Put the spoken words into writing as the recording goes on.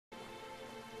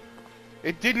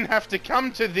It didn't have to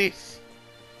come to this.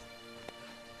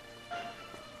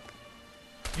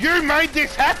 You made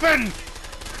this happen!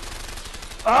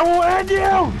 I will end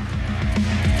you!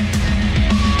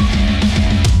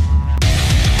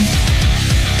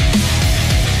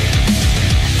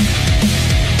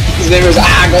 His name is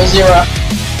Godzilla.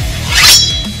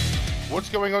 What's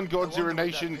going on, Godzilla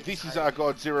Nation? This is our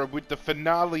Godzilla with the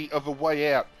finale of A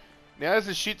Way Out. Now, as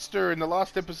a shit stir in the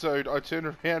last episode, I turned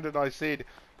around and I said,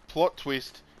 plot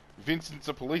twist, Vincent's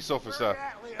a police officer.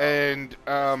 And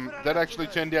that actually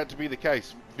turned out to be the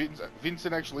case.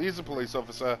 Vincent actually is a police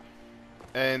officer.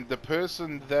 And the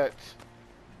person that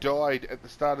died at the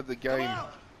start of the game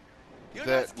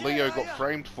that Leo got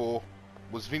framed for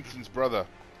was Vincent's brother.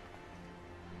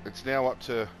 It's now up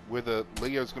to whether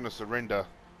Leo's going to surrender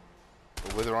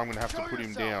or whether I'm going to have to put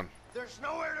him down. There's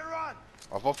nowhere to run.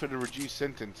 I've offered a reduced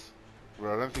sentence,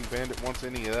 but I don't think Bandit wants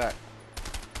any of that.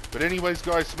 But anyways,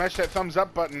 guys, smash that thumbs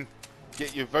up button.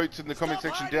 Get your votes in the comment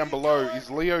section down below. Is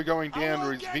Leo going down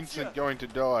or is Vincent going to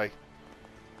die?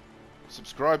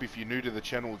 Subscribe if you're new to the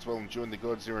channel as well and join the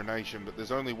Godzilla Nation. But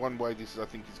there's only one way this, I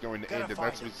think, is going to end, and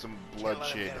that's with some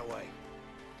bloodshed.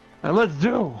 And let's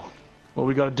do what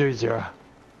we gotta do, Zero.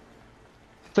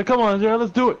 So come on, Zero,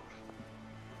 let's do it.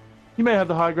 You may have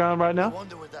the high ground right I now.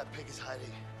 wonder where that pig is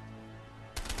hiding.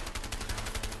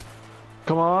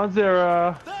 Come on,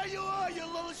 Zero. There you are, you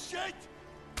little shit!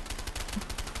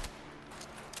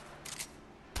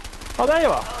 Oh, there you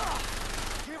are.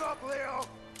 Give up, Leo.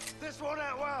 This won't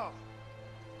end well.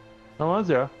 Come on,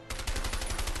 Zero.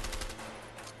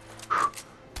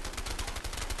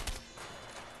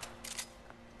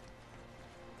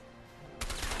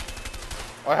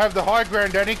 I have the high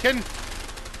ground, Anakin.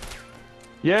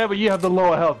 Yeah, but you have the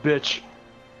lower health, bitch.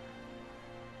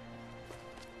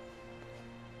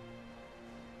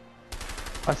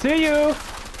 I see you.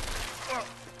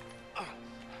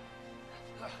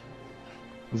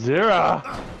 Zero.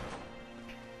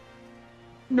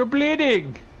 You're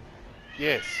bleeding.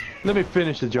 Yes. Let me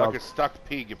finish the job. Like a stuck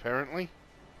pig, apparently.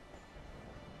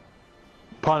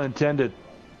 Pun intended.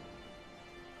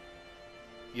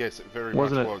 Yes, it very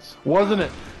Wasn't much it? was. Wasn't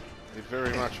it? It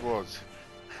very much was.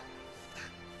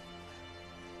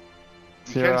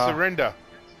 You Zero. can surrender.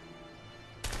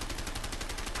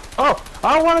 Oh,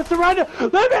 I don't want to surrender.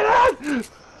 Let me in.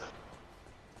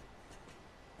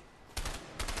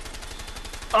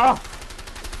 Oh.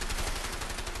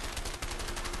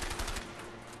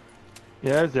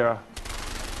 Yeah, Zero.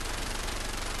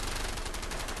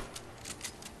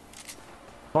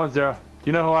 Come on, Zero. Do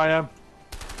you know who I am?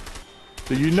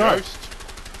 Do you know? Ghost.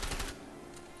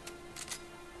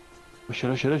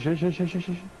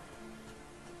 Shit.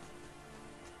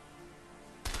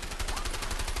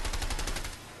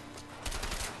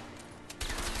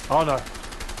 Oh no.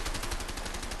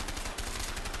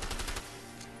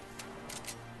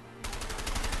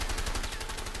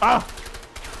 Ah!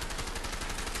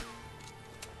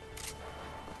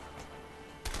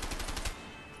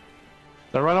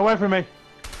 Don't run away from me.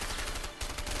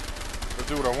 I'll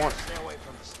do what I want. Stay away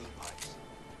from the steam pipes.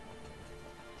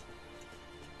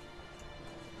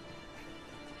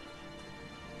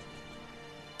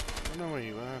 I know where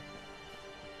you are.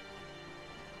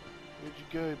 Where'd you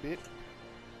go, bit?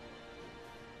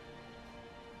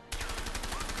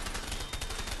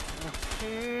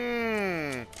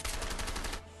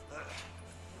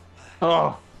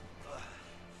 Oh.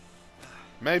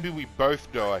 Maybe we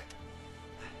both die.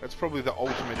 That's probably the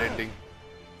ultimate ending.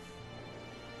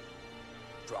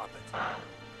 Drop it.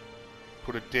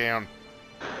 Put it down.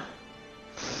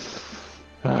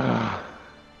 Throw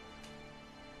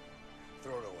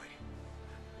it away.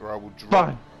 Or I will drop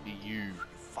Fine. you. You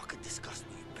fucking disgust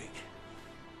me, you pig.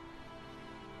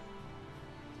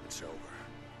 It's over.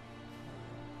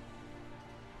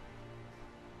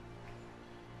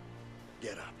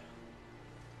 Get up.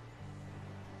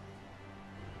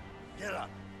 Get up.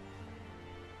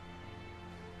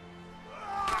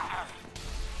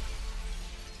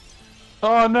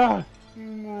 Oh no.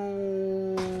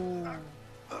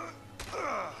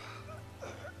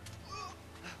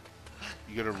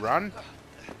 You gonna run?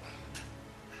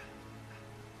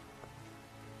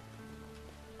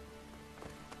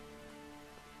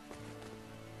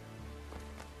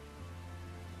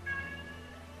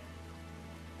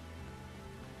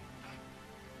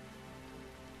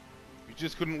 You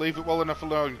just couldn't leave it well enough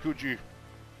alone, could you?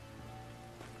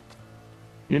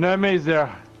 You know me,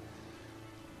 Zero.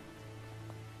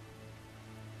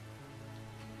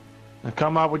 Now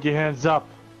come out with your hands up.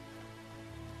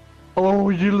 Oh,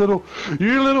 you leave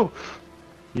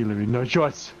no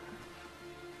choice.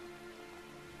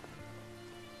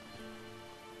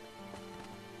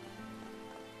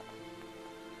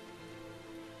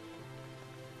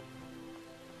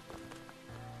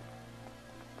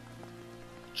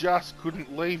 just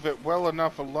couldn't leave it well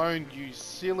enough alone, you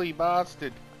silly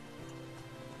bastard.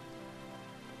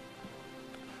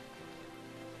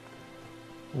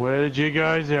 Where did you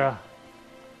go, Zero?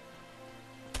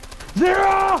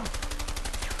 Zero!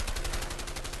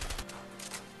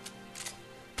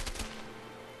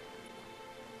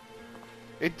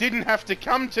 It didn't have to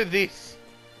come to this.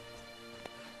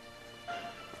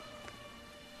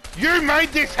 You made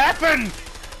this happen!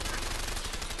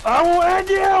 I will end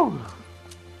you!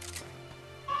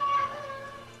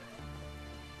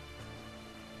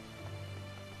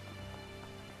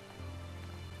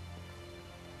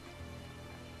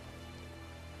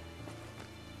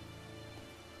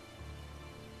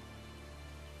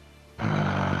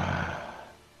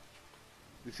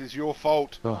 This is your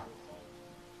fault. Oh.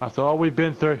 After all we've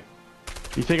been through,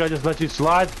 you think I just let you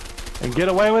slide and get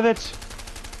away with it?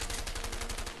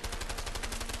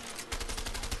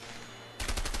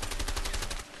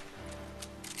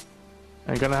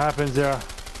 Ain't gonna happen, Zero.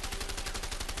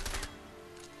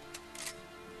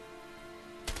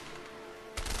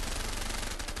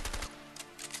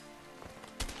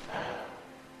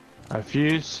 I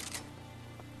refuse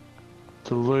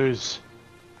to lose.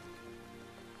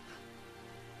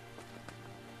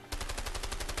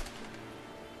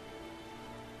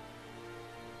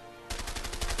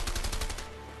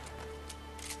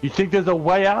 You think there's a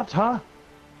way out, huh?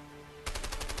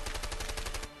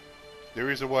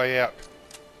 There is a way out.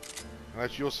 And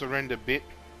that's your surrender bit.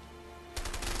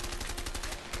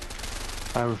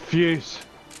 I refuse.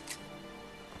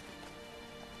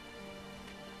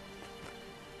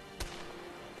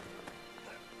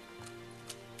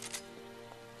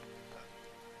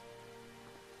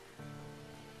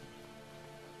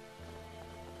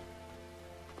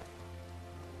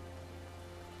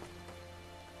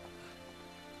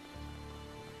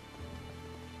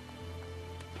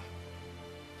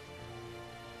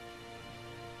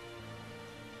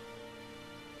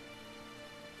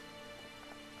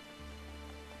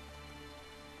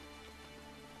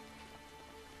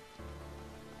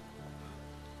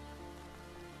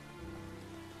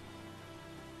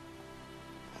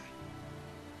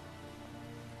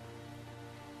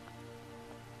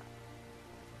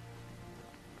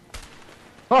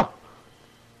 Oh!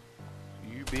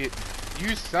 You bit.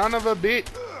 You son of a bit.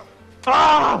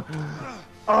 Ah!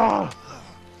 Ah!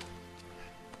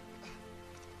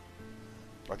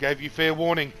 I gave you fair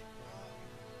warning.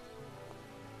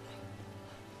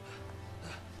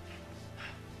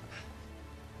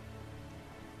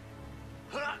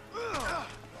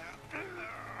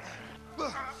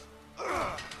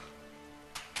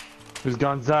 Whose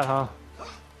gun's that, huh?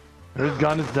 Whose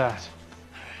gun is that?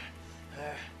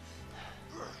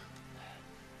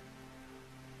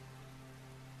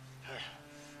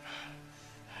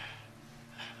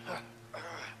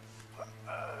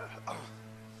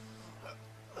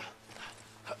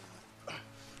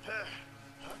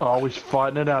 Always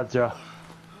fighting it out, Joe.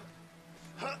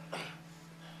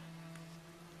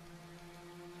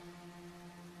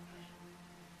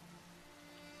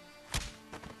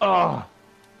 Oh!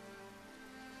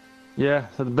 Yeah,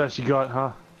 that's the best you got,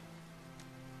 huh?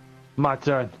 My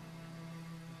turn.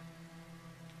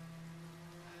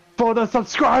 For the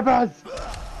subscribers!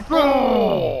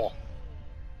 Oh!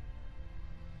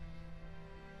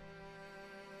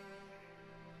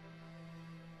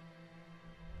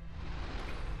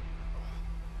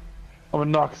 I'm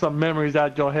gonna knock some memories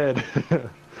out your head.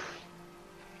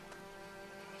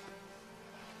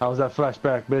 How was that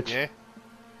flashback, bitch? Yeah.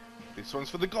 This one's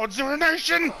for the Godzilla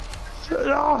Nation!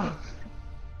 Ah!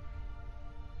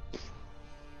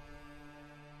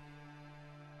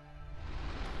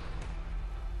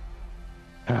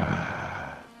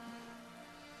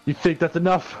 You think that's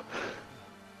enough?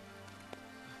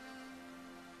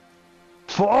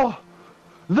 For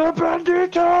the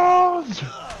banditos!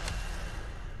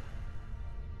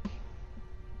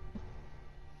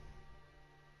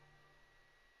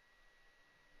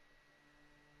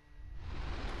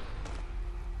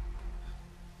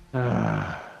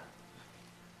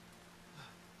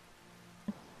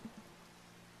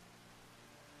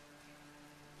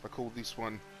 I call this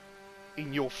one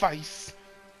In Your Face.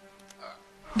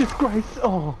 Disgrace!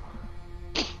 Oh!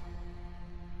 It's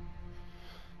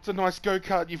a nice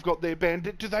go-kart you've got there,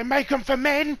 Bandit. Do they make them for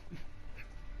men?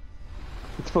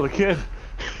 It's for the kid.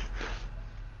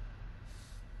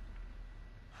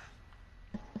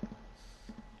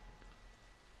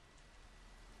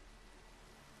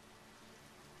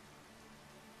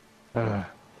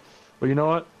 Well, you know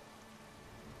what?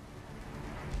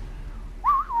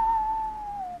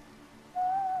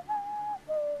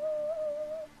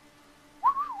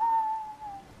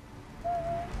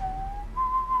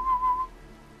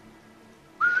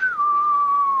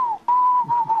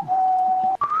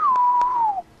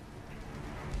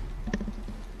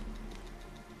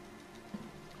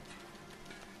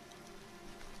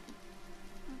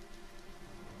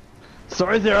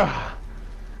 Sorry, Zero.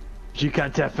 You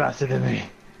can't tap faster than me.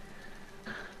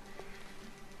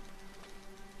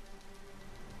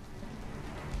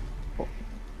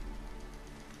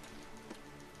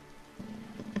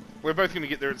 We're both going to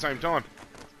get there at the same time.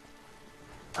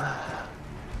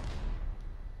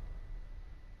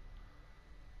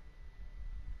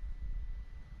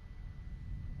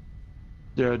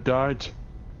 Zero, don't.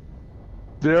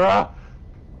 Zero!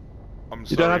 I'm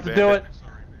sorry, You don't have to do Bandit.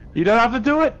 it. You don't have to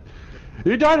do it.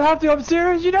 You don't have to. I'm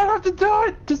serious. You don't have to do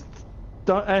it. Just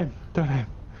don't aim. Don't aim.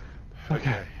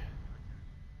 Okay.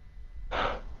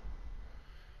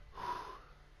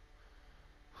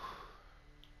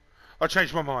 I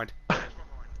changed my mind.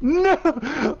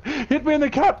 No! Hit me in the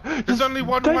cup. There's Just only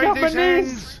one take way out my this knees.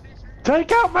 ends.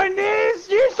 Take out my knees,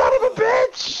 you son of a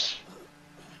bitch!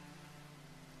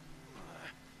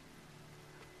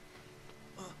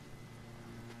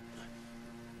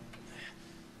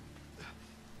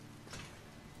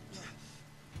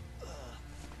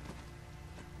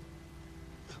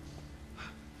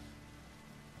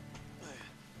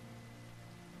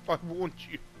 I warned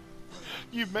you.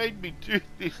 You made me do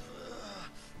this.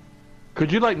 Could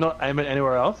you like not aim it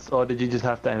anywhere else, or did you just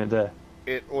have to aim it there?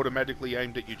 It automatically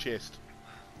aimed at your chest.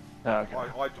 Oh,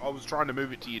 okay. I was trying to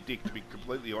move it to your dick, to be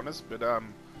completely honest, but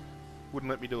wouldn't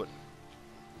let me do it.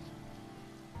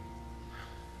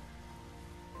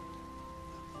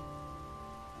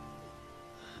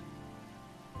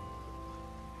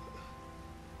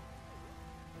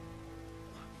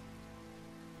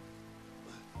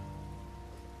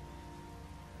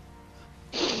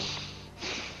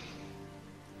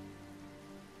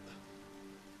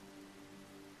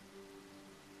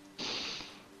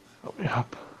 Help me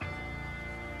up.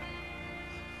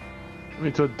 Get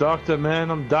me to a doctor, man.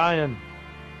 I'm dying.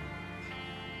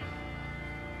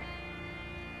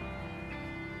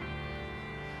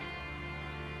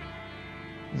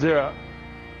 Zero.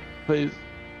 Please.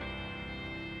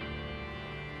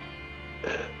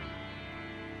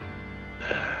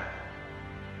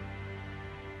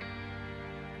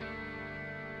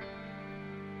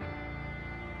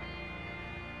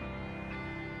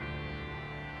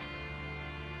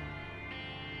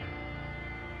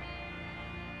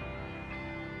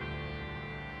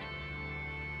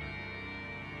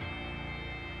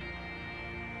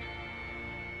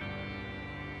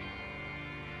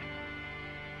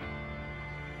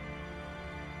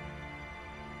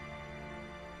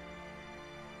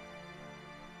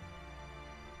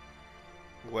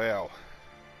 Wow.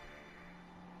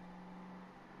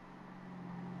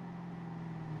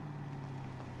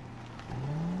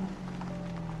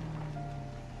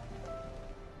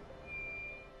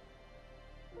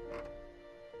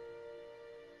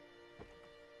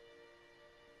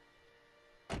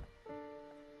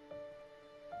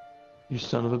 You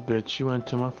son of a bitch. You went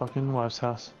to my fucking wife's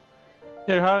house.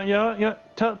 Yeah.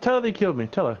 Tell her they killed me.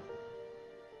 Tell her.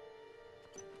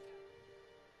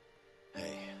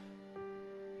 Hey.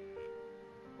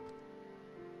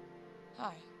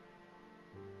 Hi.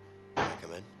 Can I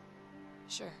come in?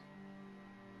 Sure.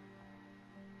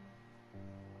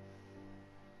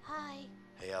 Hi.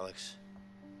 Hey, Alex.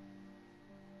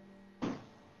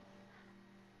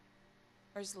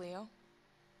 Where's Leo?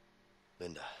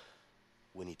 Linda.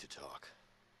 We need to talk.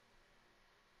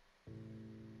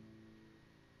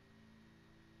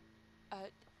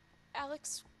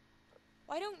 Alex,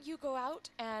 why don't you go out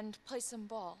and play some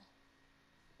ball?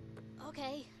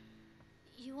 Okay.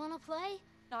 You wanna play?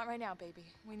 Not right now, baby.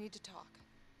 We need to talk.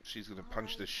 She's gonna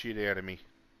punch the shit out of me.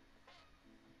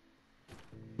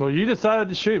 Well, you decided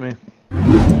to shoot me.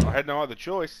 I had no other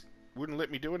choice. Wouldn't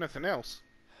let me do anything else.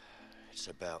 It's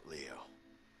about Leo.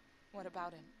 What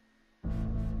about him?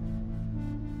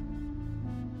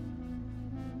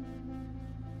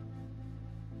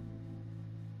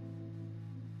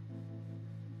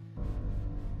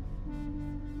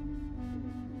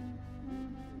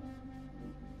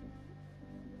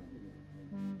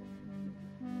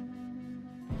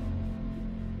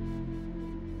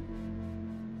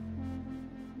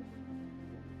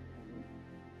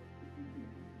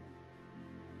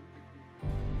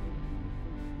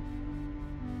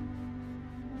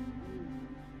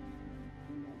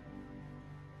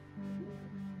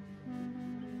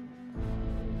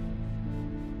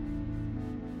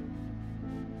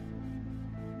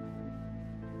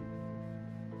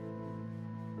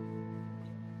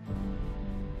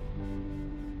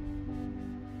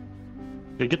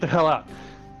 Okay, get the hell out.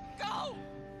 Go!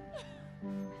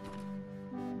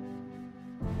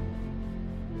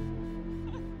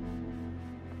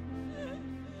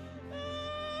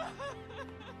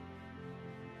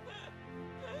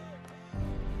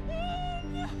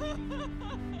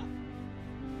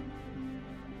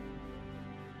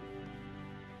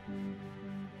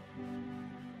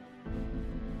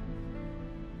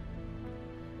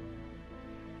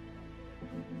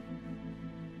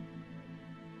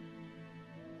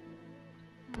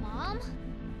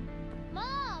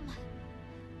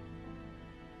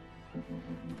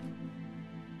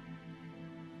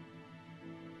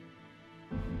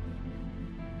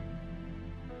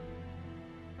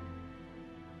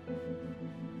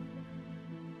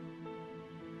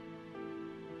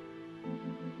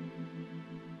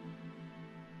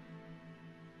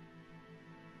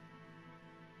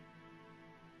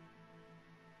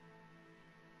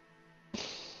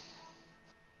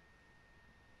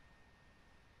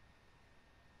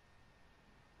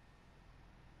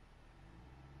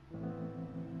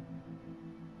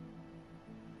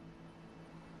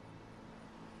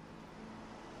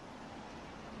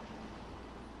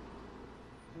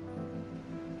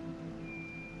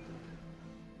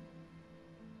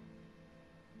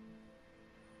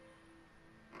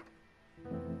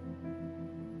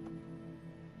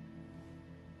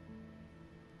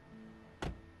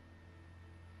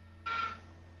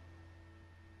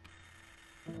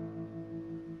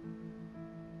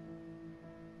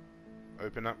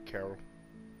 Open up, Carol.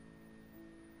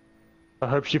 I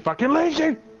hope she fucking leaves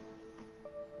you!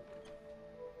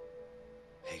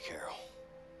 Hey, Carol.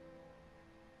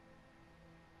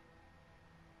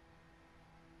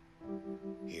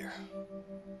 Here.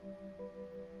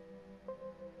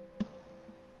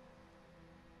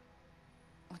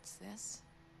 What's this?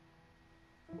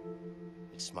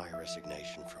 It's my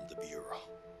resignation from the Bureau.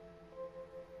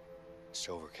 It's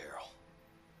over, Carol.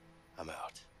 I'm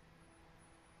out.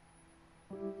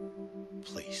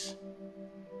 Please.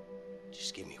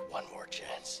 Just give me one more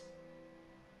chance.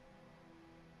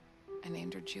 I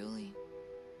named her Julie.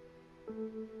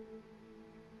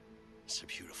 It's a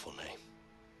beautiful name.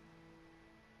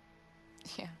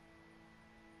 Yeah.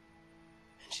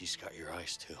 And she's got your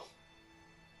eyes, too.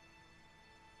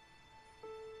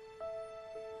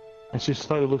 And she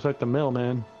slowly looks like the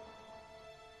mailman.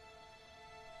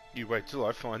 You wait till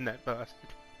I find that bastard.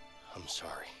 I'm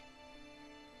sorry.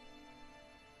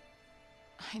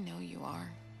 I know you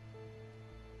are.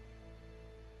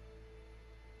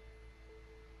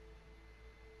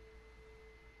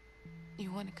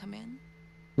 You want to come in?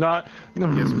 Not.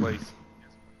 Yes, please.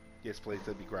 Yes, please.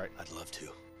 That'd be great. I'd love to.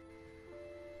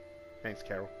 Thanks,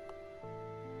 Carol.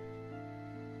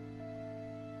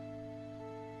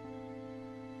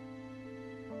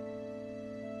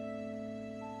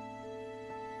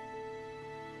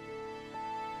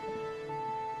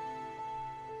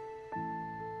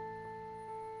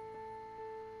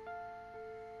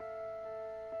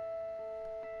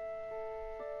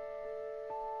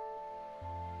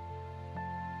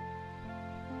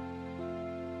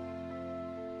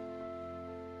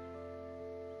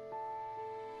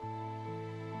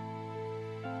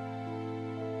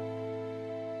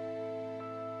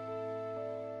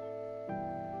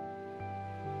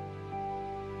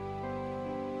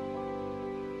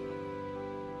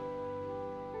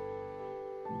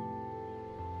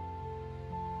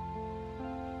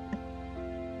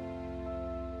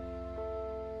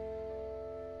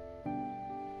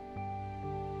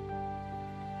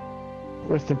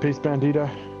 Rest in peace, Bandito.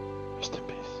 Rest in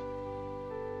peace.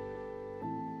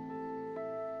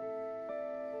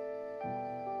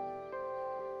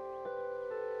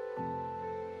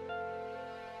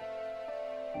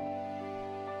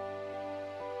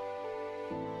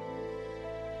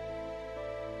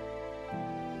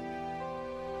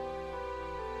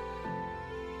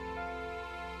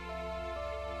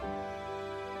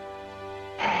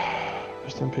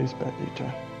 Rest in peace,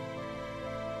 Bandito.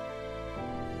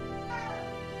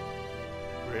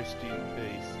 Rest in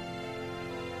peace.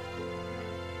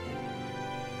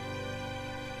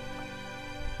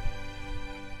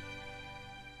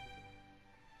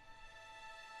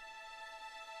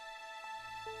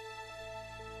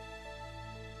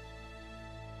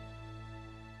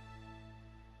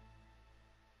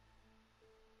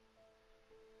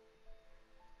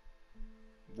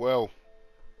 Well,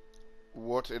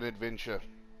 what an adventure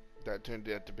that turned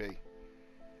out to be.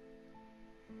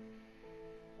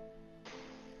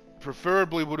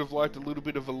 Preferably would have liked a little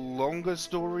bit of a longer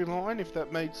storyline, if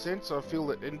that made sense. I feel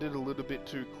it ended a little bit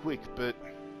too quick, but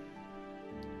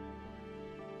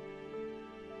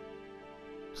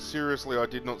seriously, I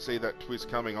did not see that twist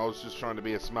coming. I was just trying to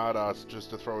be a smartass just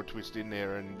to throw a twist in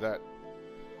there, and that...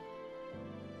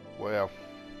 Wow.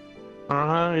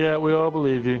 Yeah, we all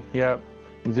believe you. Yep.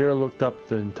 Zero looked up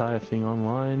the entire thing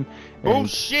online. And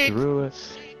Bullshit! through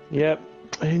it. Yep.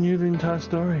 He knew the entire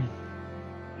story.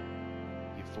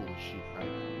 You're full of shit, mate.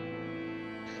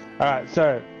 Alright,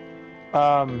 so,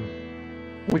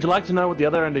 would you like to know what the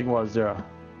other ending was, Zero?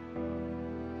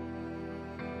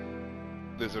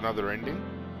 There's another ending?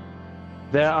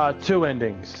 There are two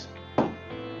endings.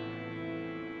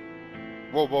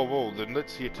 Whoa, whoa, whoa. Then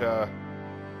let's hit,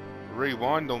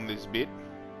 rewind on this bit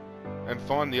and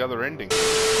find the other ending.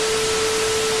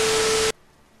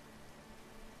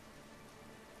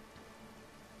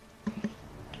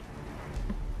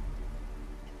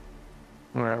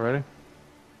 Alright, ready?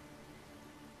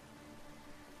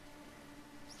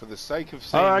 For the sake of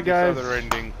seeing Alright, this guys. other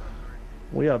ending,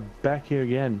 We are back here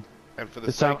again. and for the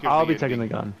This sake time of I'll the be taking the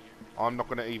ending, gun. I'm not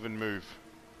going to even move.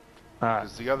 Alright.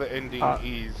 Because the other ending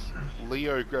is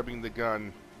Leo grabbing the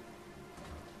gun,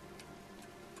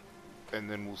 and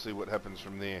then we'll see what happens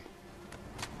from there.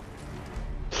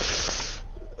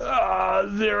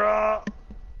 Zero!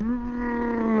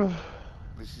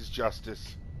 This is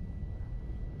justice.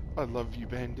 I love you,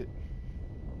 Bandit.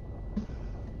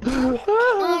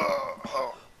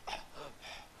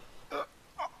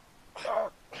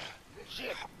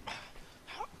 Shit.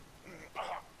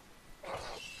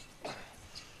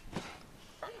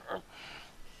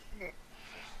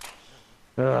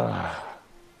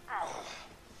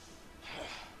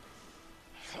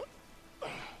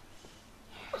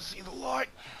 I see the light.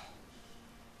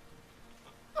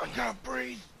 I can't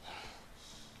breathe.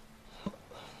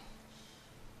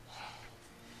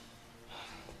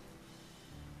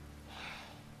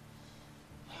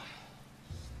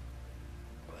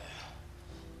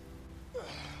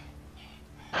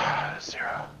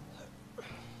 Zero.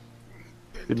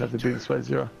 Didn't have to be this way,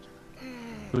 Zero.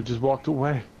 We just walked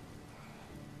away.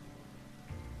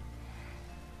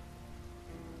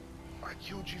 I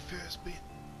killed you first, bit.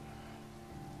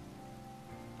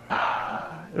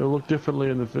 It'll look differently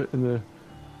in the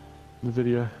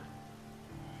video.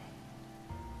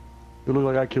 It'll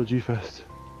look like I killed you first.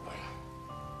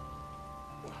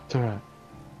 It's alright,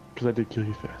 because I did kill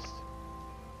you first.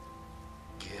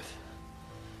 Give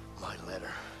my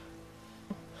letter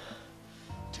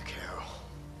to Carol.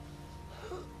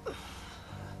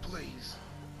 Please.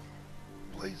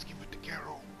 Please give it to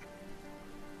Carol.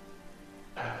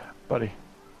 Buddy.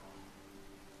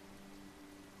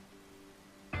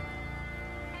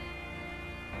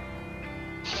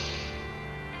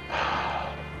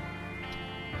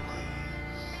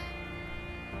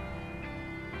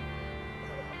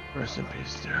 Rest in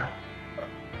peace, Zero.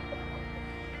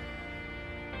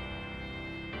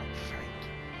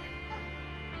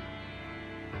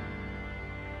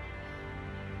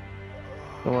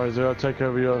 Don't worry, Zero. I'll take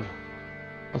over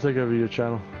your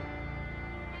channel.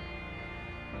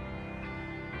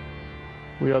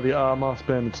 We are the Moss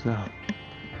Bandits now.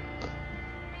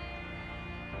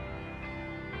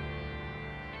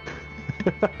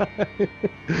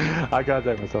 I gotta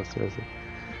take myself seriously.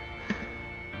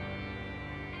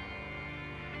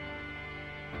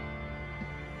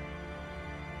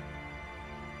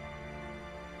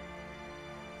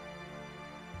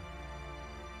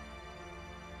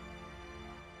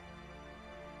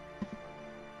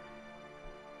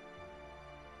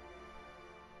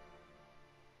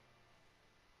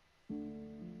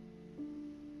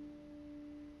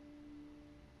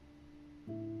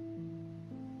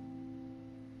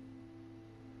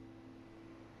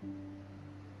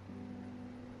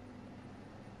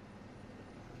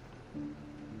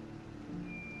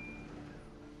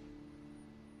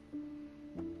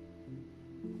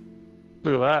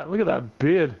 Look at that. Look at that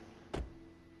beard.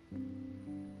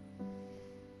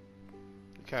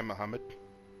 Okay, Muhammad.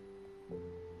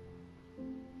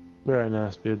 Very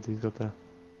nice beard he's got there.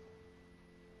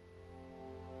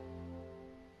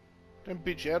 Don't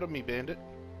bitch out on me, Bandit.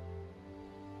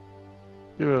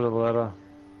 Give it a letter.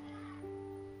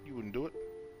 You wouldn't do it.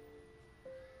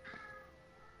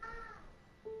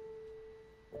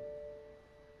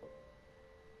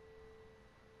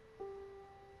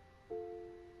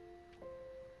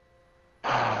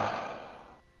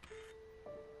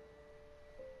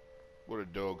 What a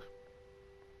dog.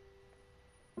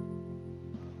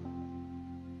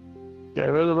 Gave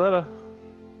her the letter.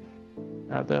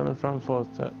 Out there on the front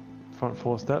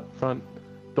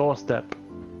doorstep.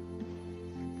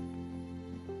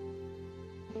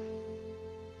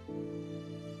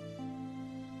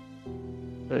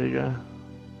 There you go.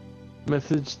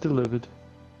 Message delivered.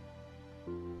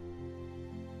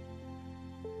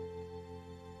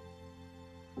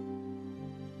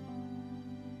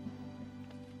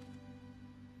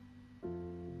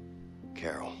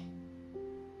 Carol,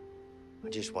 I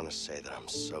just want to say that I'm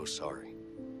so sorry.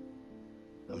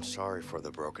 I'm sorry for the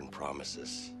broken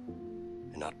promises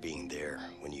and not being there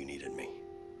when you needed me.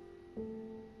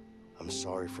 I'm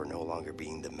sorry for no longer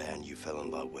being the man you fell in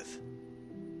love with.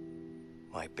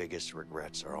 My biggest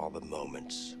regrets are all the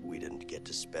moments we didn't get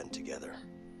to spend together.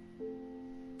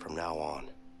 From now on,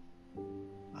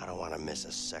 I don't want to miss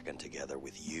a second together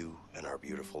with you and our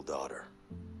beautiful daughter.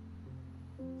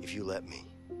 If you let me,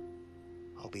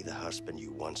 I'll be the husband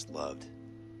you once loved,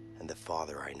 and the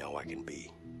father I know I can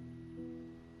be.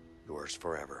 Yours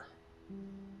forever,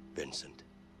 Vincent.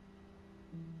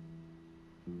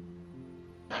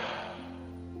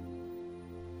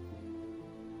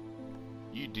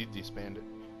 You did this, Bandit.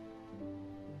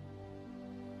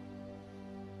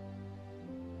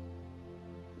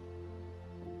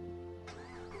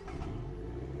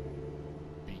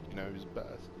 Big nose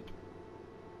bastard.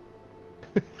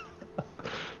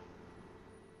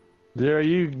 Zero,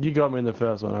 you got me in the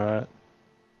first one, alright?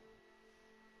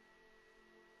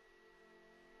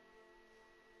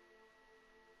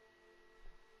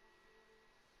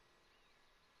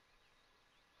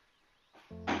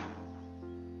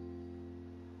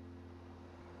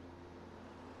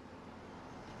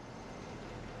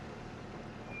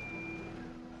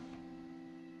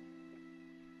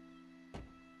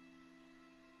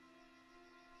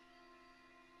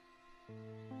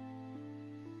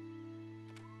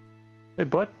 Hey,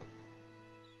 bud.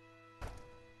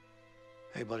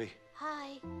 Hey, buddy.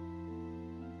 Hi.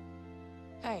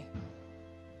 Hey,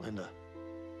 Linda.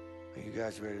 Are you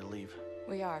guys ready to leave?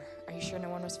 we are. Are you sure no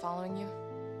one was following you?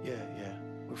 Yeah.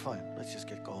 We're fine. Let's just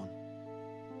get going.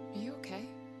 Are you okay?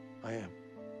 I am.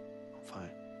 I'm fine.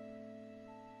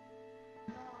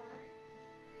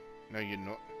 No, you're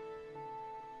not.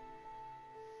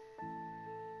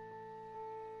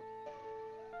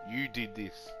 You did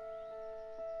this.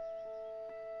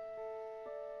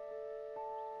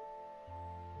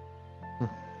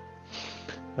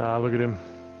 Ah, look at him.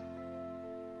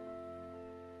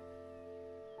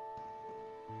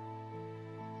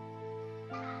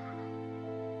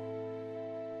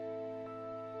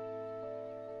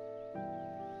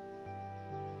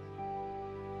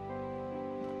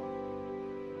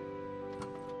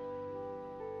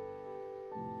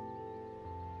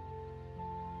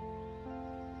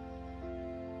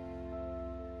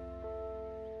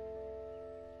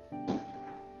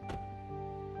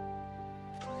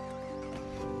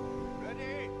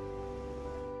 Ready?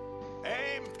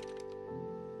 Aim.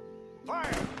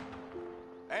 Fire.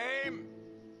 Aim.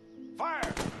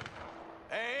 Fire.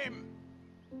 Aim.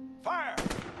 Fire.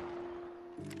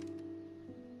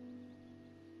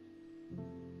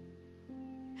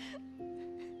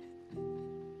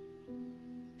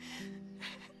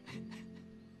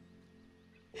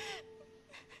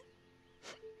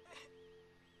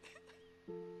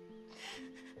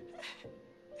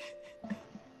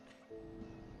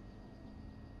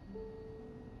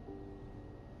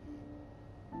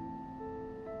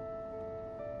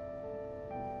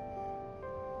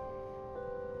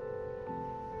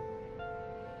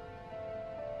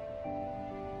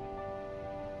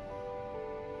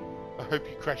 I hope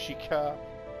you crash your car.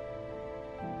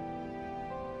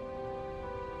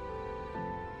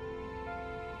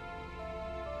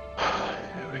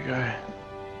 Here we go.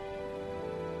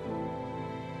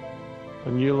 A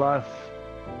new life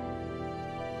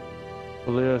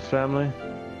for Leo's family.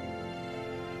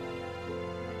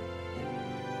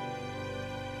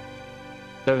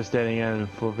 Devastating end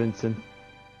for Vincent.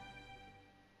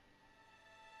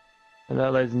 And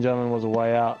that, ladies and gentlemen, was a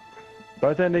way out.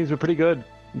 Both endings were pretty good.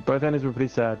 Both endings were pretty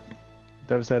sad.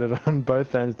 Devastated on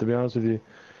both ends, to be honest with you.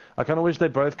 I kind of wish they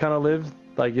both kind of lived.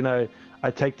 Like, you know,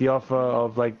 I take the offer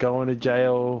of, like, going to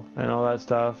jail and all that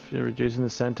stuff, you know, reducing the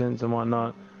sentence and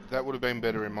whatnot. That would have been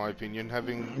better, in my opinion.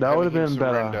 Having That would have him been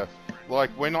better. surrender.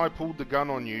 Like, when I pulled the gun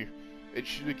on you, it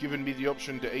should have given me the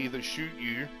option to either shoot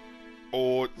you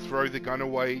or throw the gun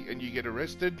away and you get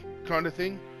arrested, kind of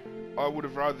thing. I would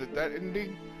have rather that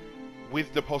ending,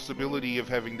 with the possibility of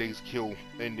having these kill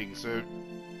endings. So,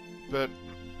 but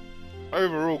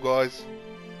overall, guys,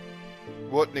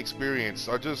 what an experience.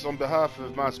 I just, on behalf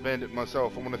of Masked Bandit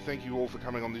myself, I want to thank you all for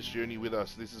coming on this journey with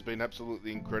us. This has been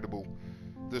absolutely incredible.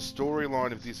 The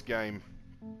storyline of this game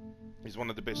is one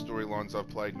of the best storylines I've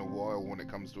played in a while when it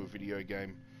comes to a video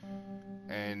game.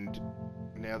 And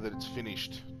now that it's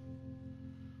finished,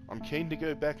 I'm keen to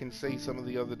go back and see some of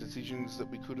the other decisions that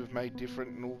we could have made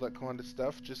different and all that kind of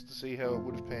stuff, just to see how it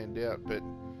would have panned out. But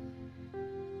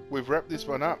we've wrapped this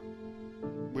one up.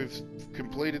 We've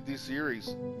completed this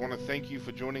series. Want to thank you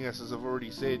for joining us, as I've already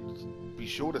said. Be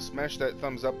sure to smash that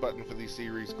thumbs up button for this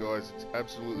series, guys. It's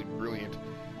absolutely brilliant.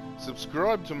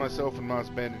 Subscribe to myself and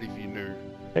Masked Bandit if you're new.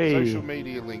 Hey. Social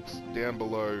media links down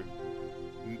below.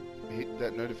 Hit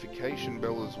that notification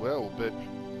bell as well. But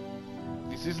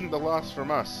this isn't the last from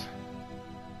us,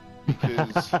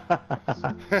 because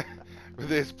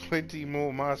there's plenty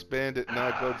more Masked Bandit and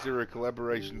our God Zero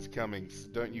collaborations coming, so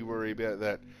don't you worry about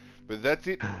that. But that's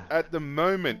it at the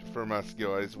moment from us,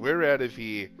 guys. We're out of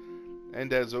here,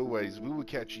 and as always, we will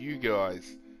catch you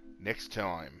guys next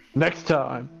time. Next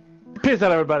time. Peace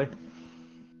out, everybody.